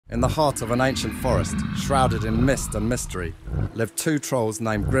In the heart of an ancient forest, shrouded in mist and mystery, lived two trolls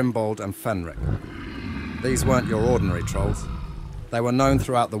named Grimbald and Fenrik. These weren't your ordinary trolls. They were known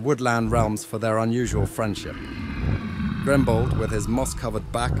throughout the woodland realms for their unusual friendship. Grimbald, with his moss-covered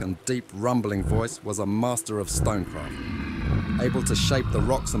back and deep rumbling voice, was a master of stonecraft, able to shape the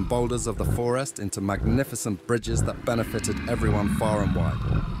rocks and boulders of the forest into magnificent bridges that benefited everyone far and wide.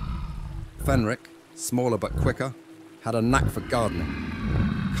 Fenrik, smaller but quicker, had a knack for gardening,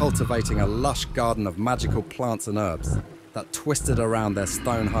 cultivating a lush garden of magical plants and herbs that twisted around their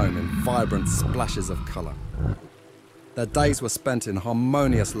stone home in vibrant splashes of colour. Their days were spent in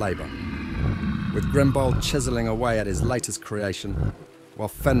harmonious labour, with Grimbald chiseling away at his latest creation, while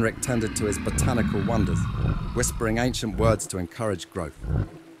Fenrik tended to his botanical wonders, whispering ancient words to encourage growth.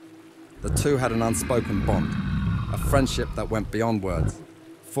 The two had an unspoken bond, a friendship that went beyond words,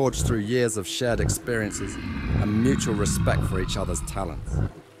 forged through years of shared experiences and mutual respect for each other's talents.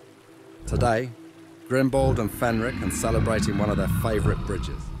 Today, Grimbald and Fenrik are celebrating one of their favourite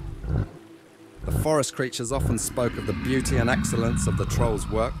bridges. The forest creatures often spoke of the beauty and excellence of the trolls'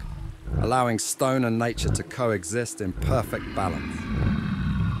 work, allowing stone and nature to coexist in perfect balance.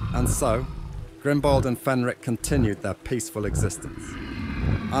 And so, Grimbald and Fenrik continued their peaceful existence,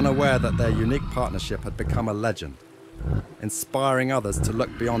 unaware that their unique partnership had become a legend, inspiring others to look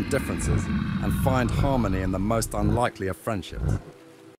beyond differences and find harmony in the most unlikely of friendships.